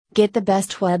Get the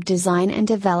best web design and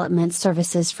development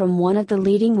services from one of the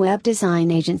leading web design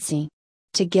agency.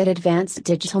 To get advanced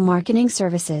digital marketing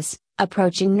services,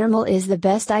 approaching Nirmal is the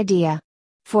best idea.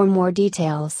 For more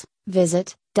details,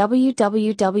 visit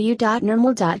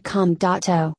www.nirmal.com.o.